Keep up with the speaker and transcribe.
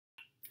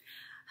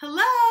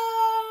Hello!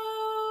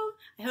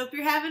 I hope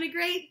you're having a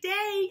great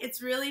day.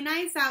 It's really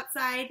nice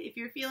outside. If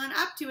you're feeling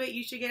up to it,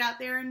 you should get out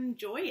there and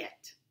enjoy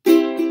it.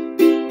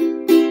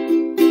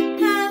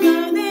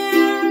 Hello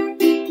there.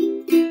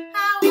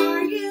 How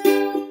are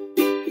you?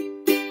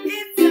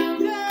 It's so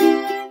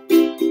good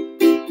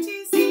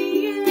to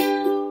see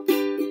you.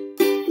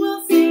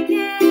 We'll sing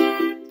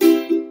and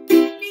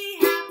be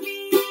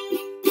happy.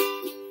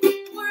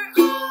 We're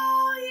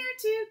all here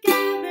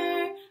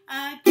together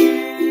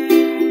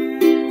again.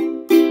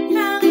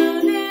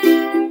 Hello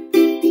there.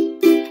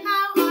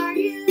 How are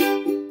you?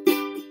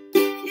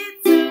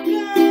 It's so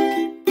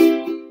good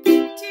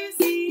to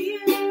see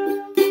you.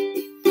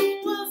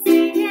 We'll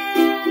sing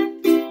and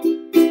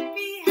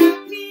be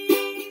happy.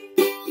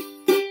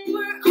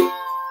 We're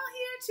all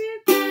here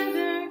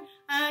together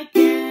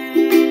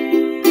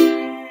again.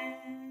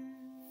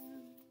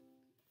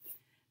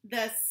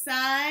 The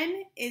sun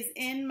is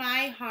in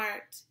my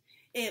heart.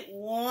 It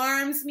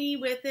warms me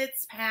with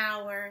its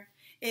power.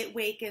 It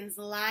wakens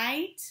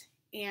light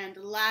and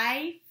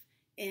life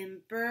in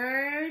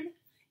bird,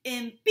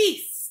 in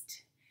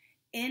beast,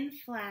 in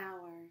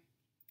flower.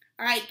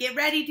 All right, get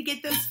ready to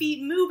get those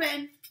feet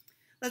moving.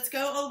 Let's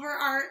go over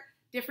our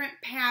different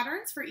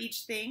patterns for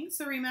each thing.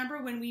 So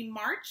remember, when we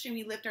march and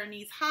we lift our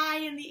knees high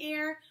in the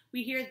air,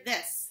 we hear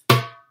this.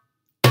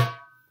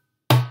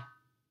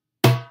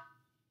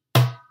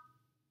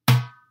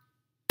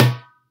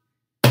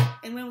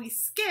 And when we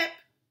skip,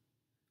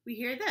 we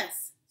hear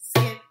this.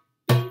 Skip,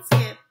 bean,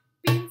 skip,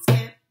 bean,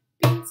 skip,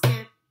 bean,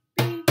 skip,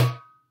 bean.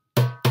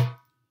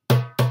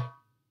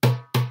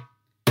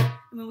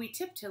 And when we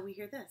tiptoe, we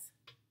hear this.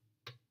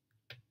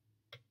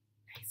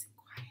 Nice and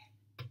quiet,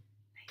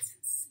 nice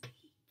and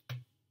sneaky.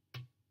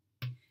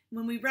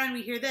 When we run,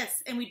 we hear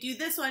this. And we do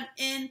this one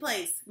in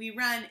place. We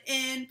run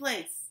in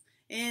place,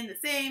 in the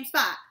same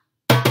spot.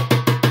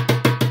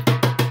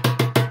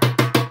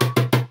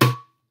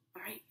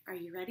 All right, are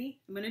you ready?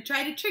 I'm going to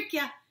try to trick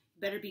you.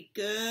 Better be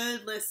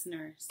good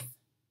listeners.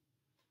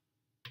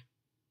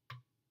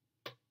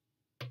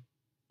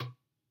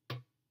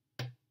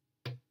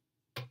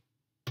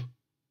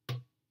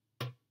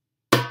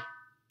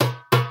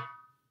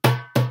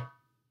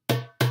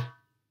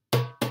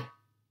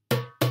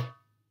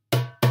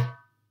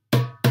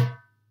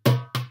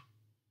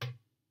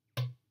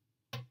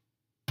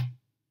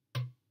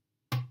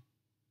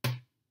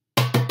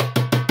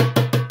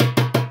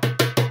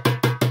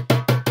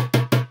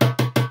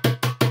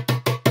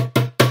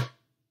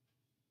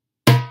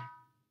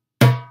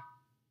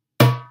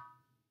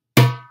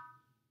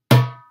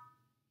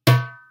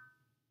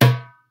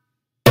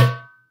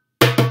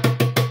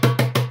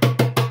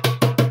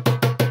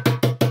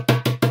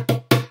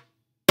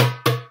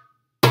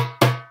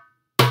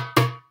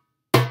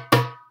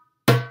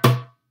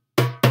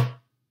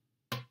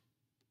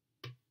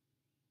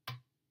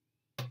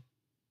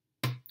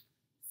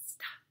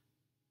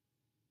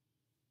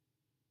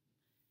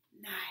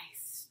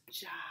 Nice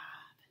job.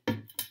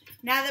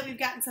 Now that we've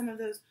gotten some of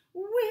those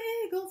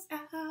wiggles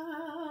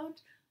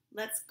out,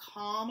 let's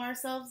calm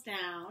ourselves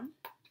down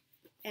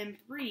and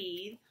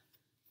breathe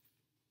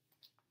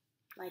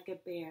like a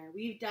bear.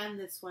 We've done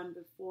this one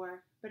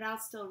before, but I'll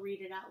still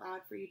read it out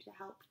loud for you to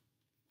help.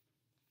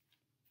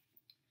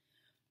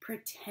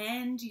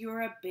 Pretend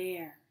you're a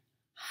bear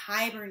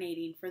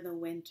hibernating for the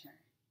winter.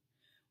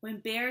 When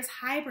bears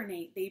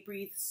hibernate, they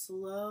breathe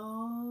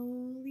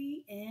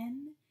slowly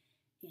in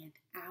and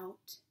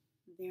out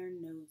their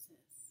noses.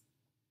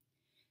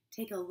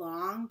 Take a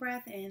long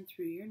breath in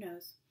through your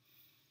nose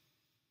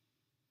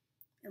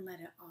and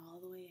let it all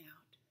the way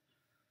out.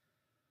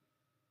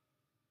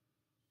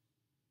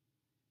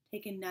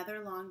 Take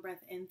another long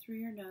breath in through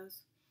your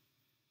nose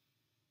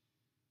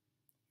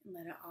and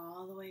let it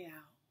all the way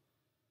out.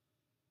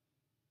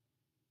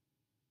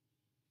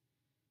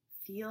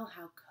 Feel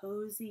how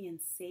cozy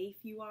and safe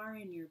you are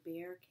in your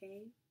bear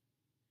cave.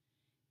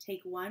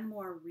 Take one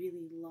more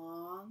really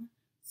long,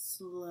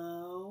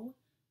 slow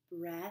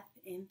breath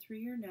in through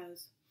your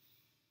nose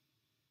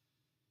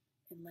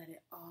and let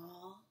it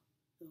all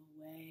the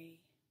way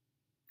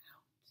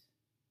out.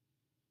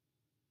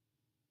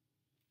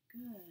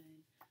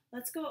 Good.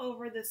 Let's go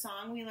over the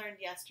song we learned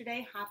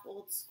yesterday, Hop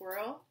Old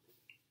Squirrel.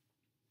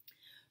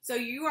 So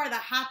you are the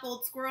Hop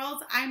Old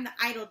Squirrels, I'm the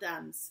Idle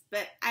Dumbs,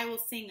 but I will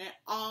sing it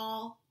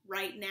all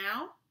right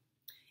now,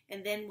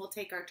 and then we'll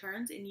take our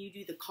turns and you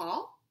do the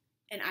call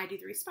and I do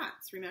the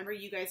response. Remember,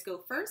 you guys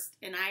go first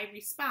and I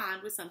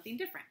respond with something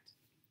different.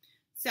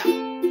 So,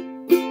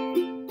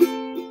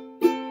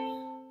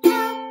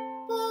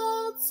 hop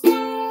old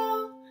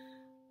squirrel,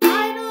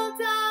 idle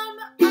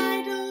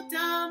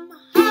dumb,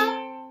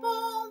 hop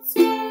old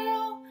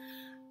squirrel,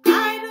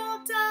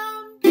 idle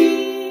dumb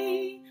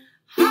bee,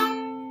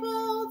 hop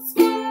old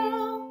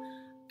squirrel,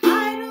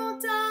 idle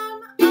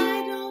dumb,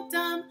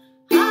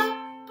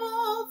 hop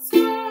old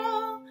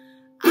squirrel,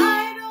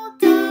 idle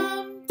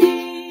dumb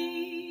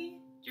dee.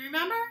 Do you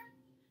remember?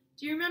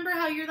 Do you remember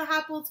how you're the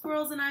Hop Old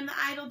Squirrels and I'm the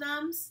Idle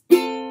Dumbs? Let's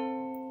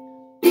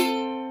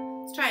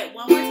try it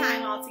one more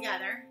time all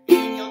together, and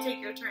then you'll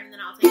take your turn, and then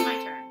I'll take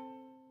my turn.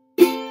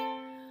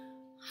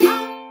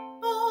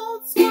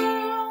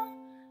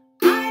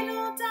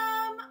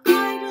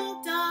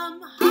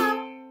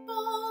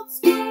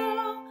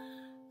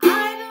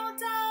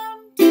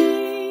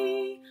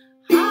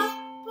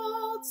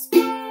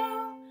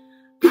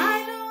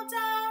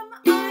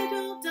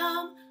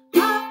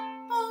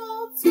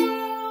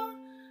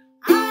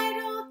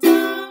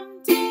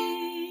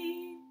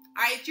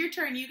 it's your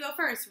turn. You go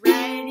first.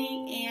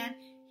 Ready, and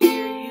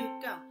here you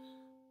go.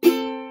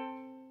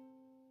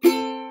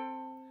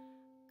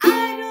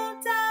 Idle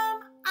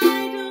dumb,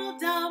 idle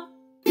dumb.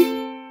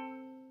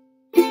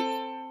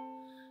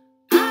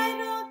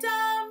 Idle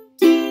dumb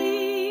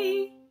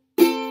dee.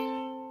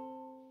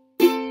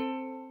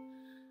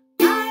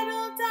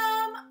 Idle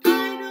dumb,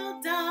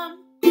 idle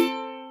dumb.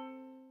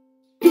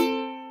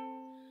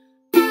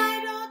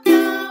 Idle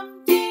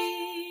dumb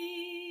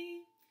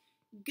dee.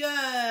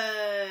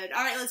 Good.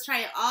 All right, let's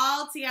try it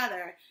all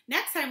together.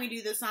 Next time we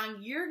do this song,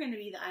 you're going to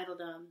be the idle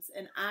dumbs,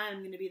 and I'm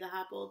going to be the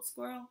hop old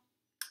squirrel.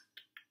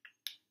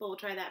 But we'll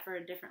try that for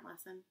a different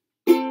lesson.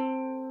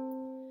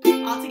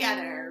 All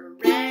together.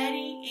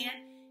 Ready,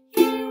 and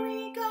here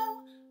we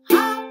go.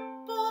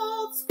 Hop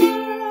old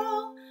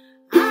squirrel.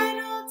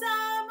 Idle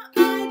dumb,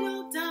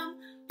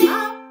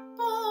 hop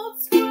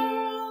old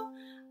squirrel.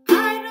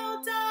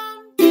 Idle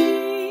dumb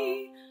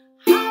dee.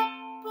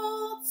 Hop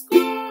old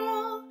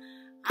squirrel.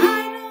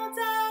 Idle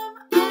dumb,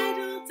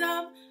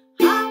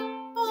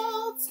 hop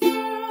old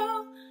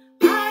squirrel.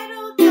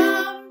 Idle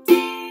dumb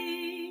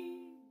dee.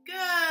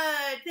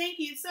 Good. Thank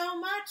you so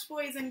much,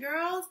 boys and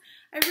girls.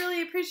 I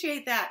really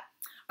appreciate that.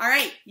 All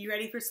right, you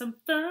ready for some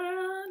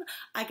fun?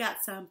 I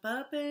got some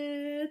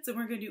puppets, and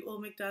we're going to do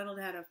Old MacDonald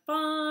Had a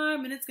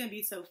Farm, and it's going to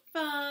be so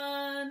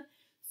fun.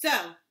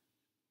 So,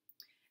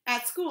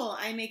 at school,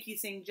 I make you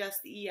sing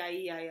just the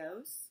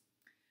E-I-E-I-O's,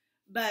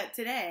 but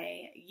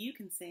today, you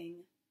can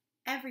sing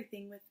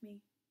everything with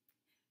me,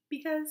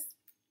 because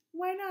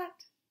why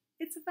not?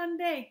 It's a fun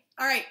day.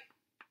 All right,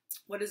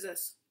 what is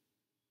this?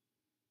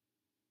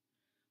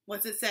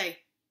 What's it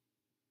say?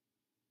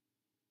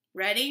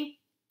 Ready?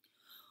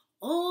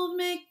 Old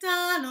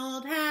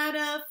MacDonald had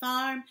a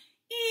farm,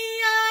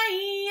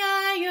 E-I-E-I-O,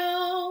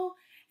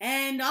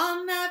 and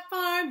on that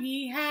farm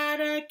he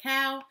had a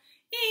cow,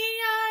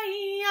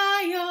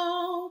 E-I-E-I-O,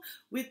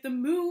 with a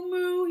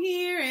moo-moo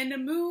here and a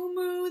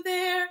moo-moo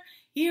there,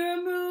 here a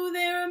moo,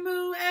 there a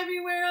moo,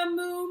 everywhere a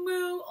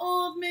moo-moo.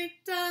 Old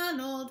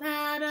MacDonald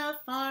had a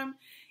farm,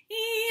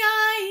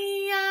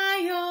 E-I-E-I-O.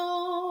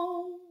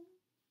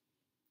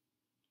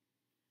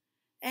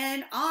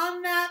 And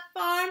on that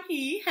farm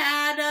he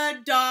had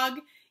a dog,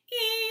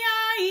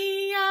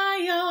 E-I-E-I-O,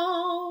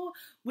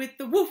 with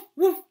the woof,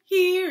 woof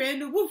here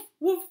and a woof,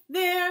 woof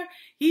there,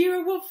 here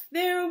a woof,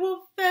 there a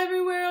woof,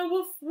 everywhere a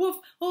woof,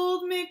 woof.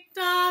 Old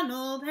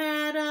MacDonald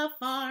had a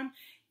farm,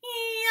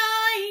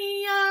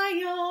 E-I-E-I-O,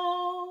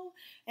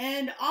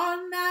 and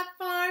on that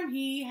farm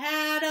he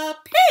had a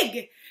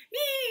pig,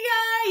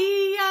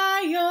 E-I-E-I-O,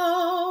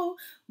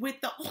 with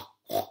the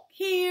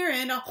here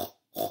and a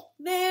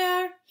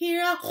there,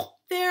 here a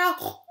there a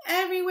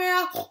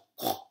everywhere a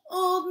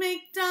Old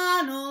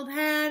MacDonald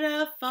had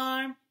a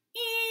farm,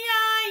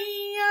 E-I-E-I-O,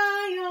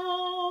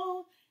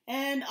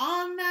 and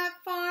on that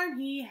farm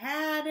he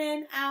had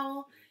an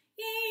owl,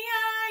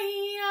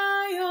 E-I-E-I-O,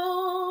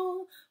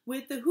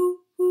 with a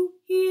hoo-hoo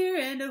here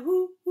and a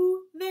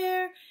hoo-hoo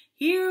there,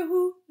 here a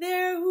hoo,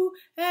 there a hoo,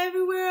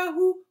 everywhere a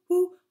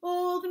hoo-hoo.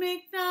 Old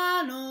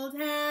MacDonald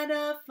had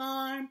a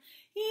farm,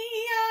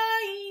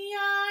 E-I-E-I-O,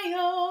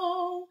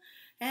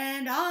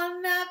 and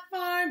on that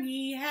farm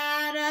he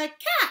had a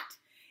cat,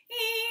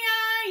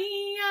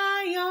 E-I-E-I-O,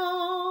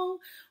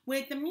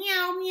 with a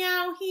meow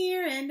meow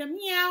here and a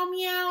meow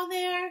meow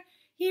there,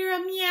 here a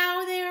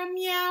meow, there a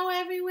meow,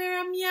 everywhere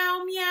a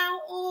meow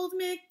meow. Old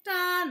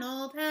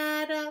MacDonald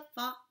had a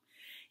farm,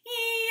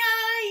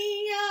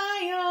 E-I-E-I-O,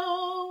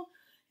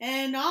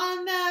 and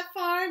on that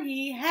farm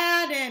he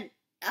had an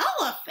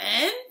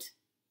elephant.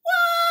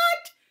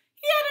 What?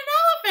 He had an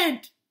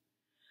elephant.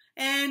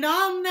 And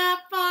on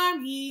that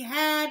farm he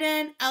had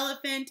an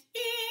elephant,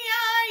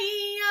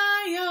 E-I-E-I-O,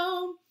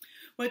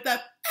 with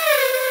a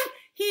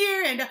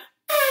here and a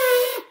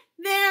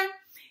there,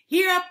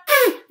 here a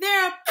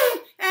there a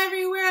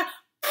everywhere.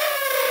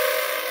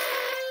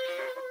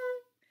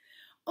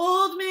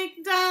 Old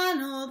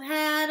MacDonald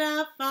had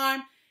a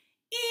farm,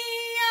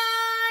 E-I-E-I-O.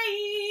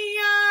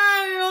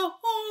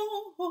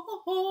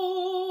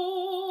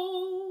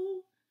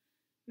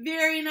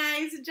 Very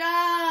nice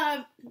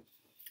job.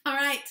 All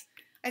right.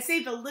 I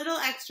saved a little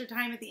extra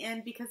time at the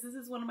end because this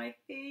is one of my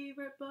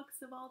favorite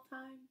books of all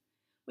time,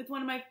 with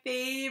one of my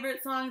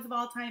favorite songs of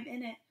all time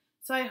in it.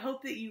 So I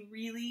hope that you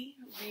really,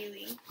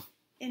 really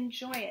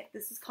enjoy it.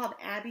 This is called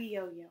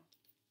Abiyoyo.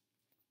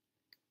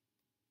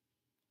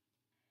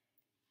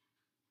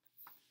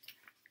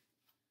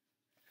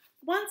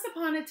 Once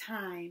upon a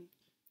time,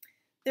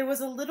 there was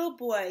a little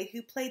boy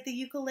who played the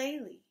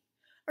ukulele.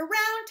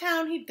 Around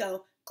town he'd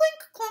go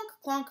clink, clonk,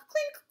 clonk,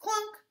 clink,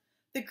 clonk.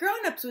 The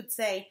grown-ups would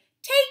say,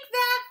 "Take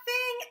that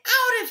thing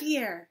out of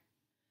here."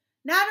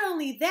 Not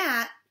only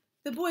that,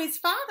 the boy's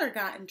father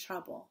got in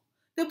trouble.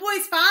 The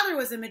boy's father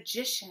was a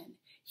magician.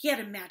 He had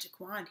a magic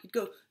wand. He'd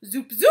go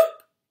zoop,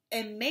 zoop,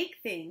 and make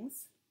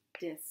things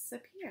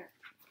disappear.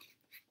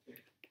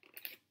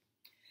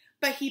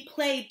 But he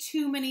played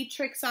too many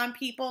tricks on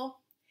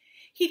people.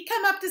 He'd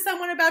come up to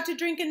someone about to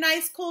drink a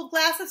nice cold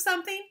glass of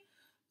something.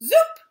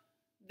 Zoop!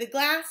 The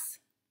glass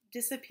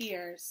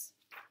disappears.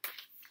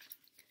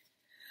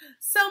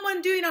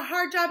 someone doing a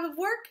hard job of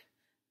work.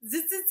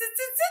 Zit, zit, zit, zit,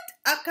 zit.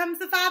 Up comes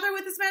the father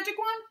with his magic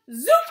wand.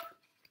 Zoop!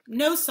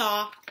 No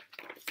saw.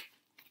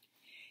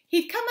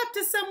 He'd come up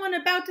to someone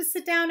about to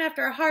sit down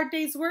after a hard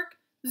day's work.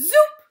 Zoop!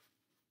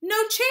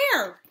 No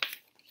chair.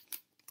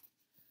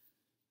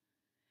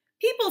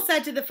 People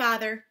said to the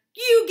father,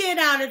 "You get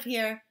out of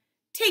here.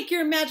 Take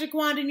your magic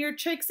wand and your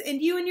tricks,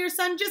 and you and your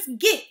son just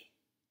get."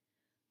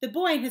 The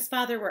boy and his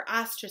father were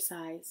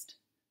ostracized.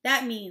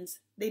 That means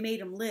they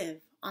made him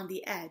live on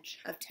the edge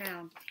of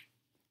town.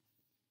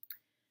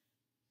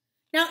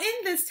 Now,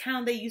 in this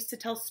town, they used to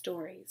tell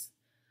stories.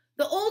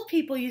 The old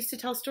people used to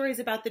tell stories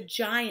about the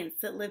giants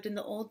that lived in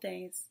the old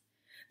days.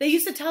 They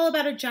used to tell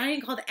about a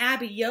giant called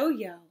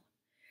Abiyoyo.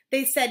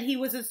 They said he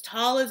was as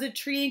tall as a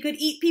tree and could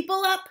eat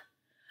people up.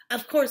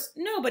 Of course,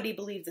 nobody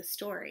believed the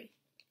story,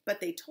 but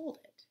they told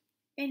it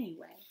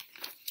anyway.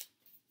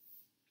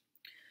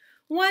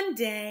 One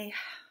day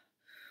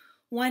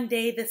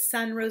the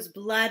sun rose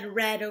blood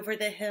red over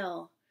the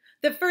hill.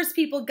 The first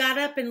people got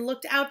up and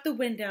looked out the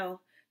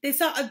window. They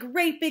saw a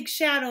great big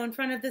shadow in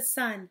front of the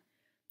sun.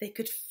 They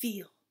could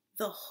feel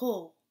the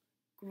whole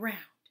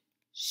ground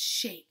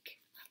shake.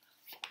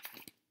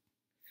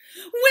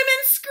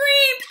 Women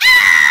screamed,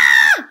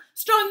 "Ah!"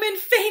 Strong men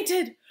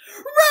fainted.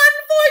 "Run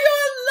for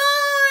your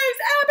lives!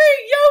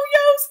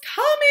 Abiyoyo's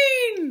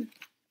coming!"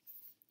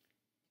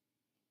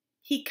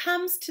 He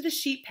comes to the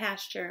sheep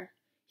pasture.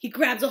 He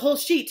grabs a whole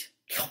sheep.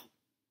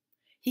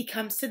 He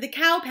comes to the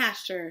cow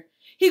pasture.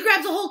 He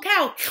grabs a whole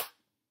cow.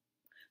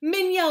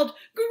 Men yelled,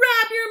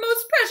 "Grab your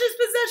most precious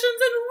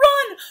possessions and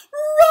run!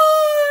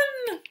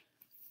 Run!"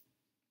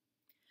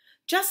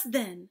 Just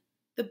then,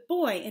 the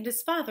boy and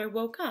his father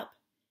woke up.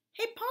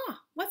 "Hey,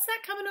 Pa, what's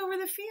that coming over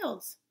the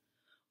fields?"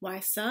 "Why,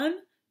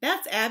 son,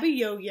 that's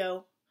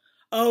Abiyoyo."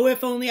 "Oh,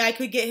 if only I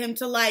could get him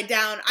to lie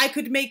down, I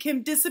could make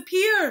him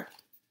disappear."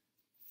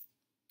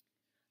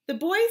 The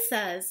boy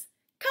says,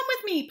 "Come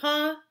with me,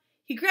 Pa."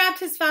 He grabbed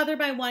his father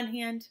by one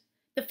hand.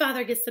 The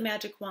father gets the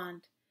magic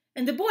wand,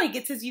 and the boy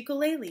gets his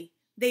ukulele.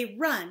 They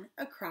run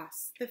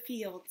across the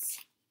fields.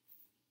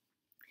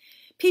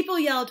 People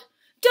yelled,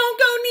 "Don't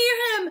go near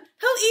him!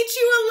 He'll eat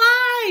you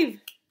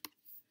alive!"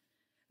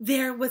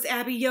 There was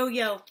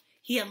Abiyoyo.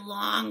 He had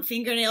long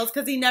fingernails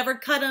because he never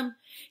cut them.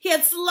 He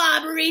had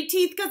slobbery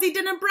teeth because he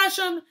didn't brush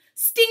them.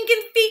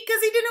 Stinking feet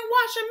because he didn't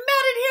wash them.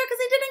 Matted hair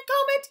because he didn't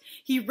comb it.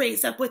 He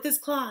raised up with his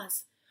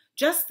claws.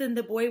 Just then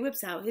the boy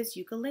whips out his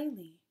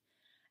ukulele.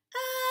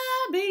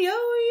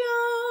 Abiyoyo,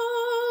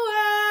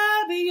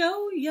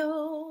 Abiyoyo,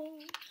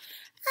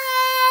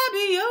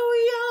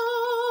 Abiyoyo,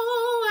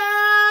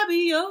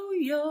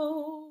 Abiyoyo.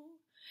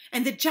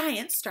 And the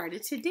giant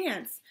started to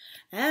dance.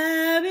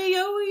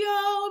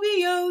 Abiyoyo,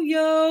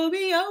 biyoyo,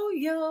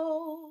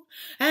 biyoyo.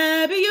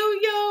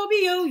 Abiyoyo,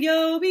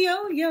 biyoyo,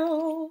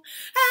 biyoyo.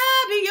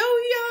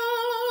 Abiyoyo,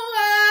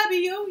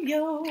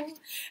 abiyoyo.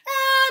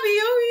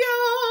 Abiyoyo,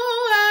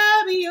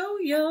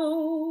 abiyoyo.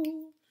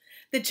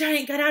 The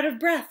giant got out of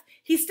breath.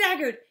 He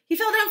staggered. He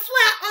fell down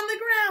flat on the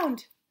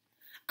ground.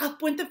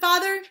 Up went the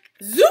father.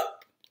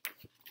 Zoop!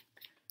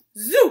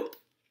 Zoop!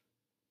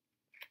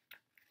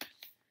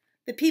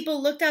 The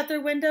people looked out their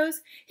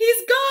windows.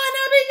 "He's gone!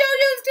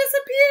 Abiyoyo's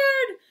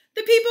disappeared!"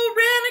 The people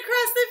ran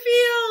across the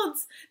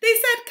fields. They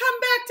said, "Come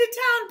back to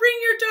town.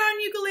 Bring your darn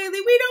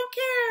ukulele. We don't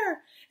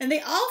care." And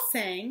they all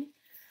sang,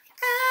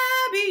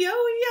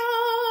 "Abiyoyo,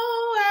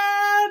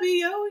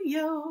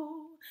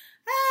 Abiyoyo,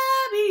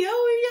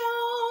 Abiyoyo,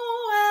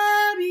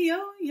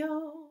 Abiyoyo,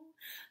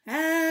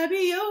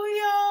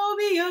 Abiyoyo,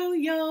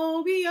 biyoyo,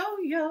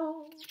 biyoyo,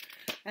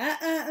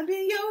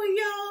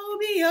 Abiyoyo,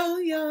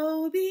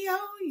 biyoyo,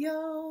 biyoyo."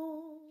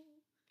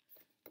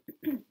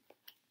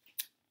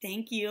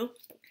 Thank you.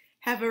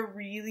 Have a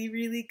really,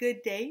 really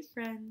good day,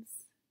 friends.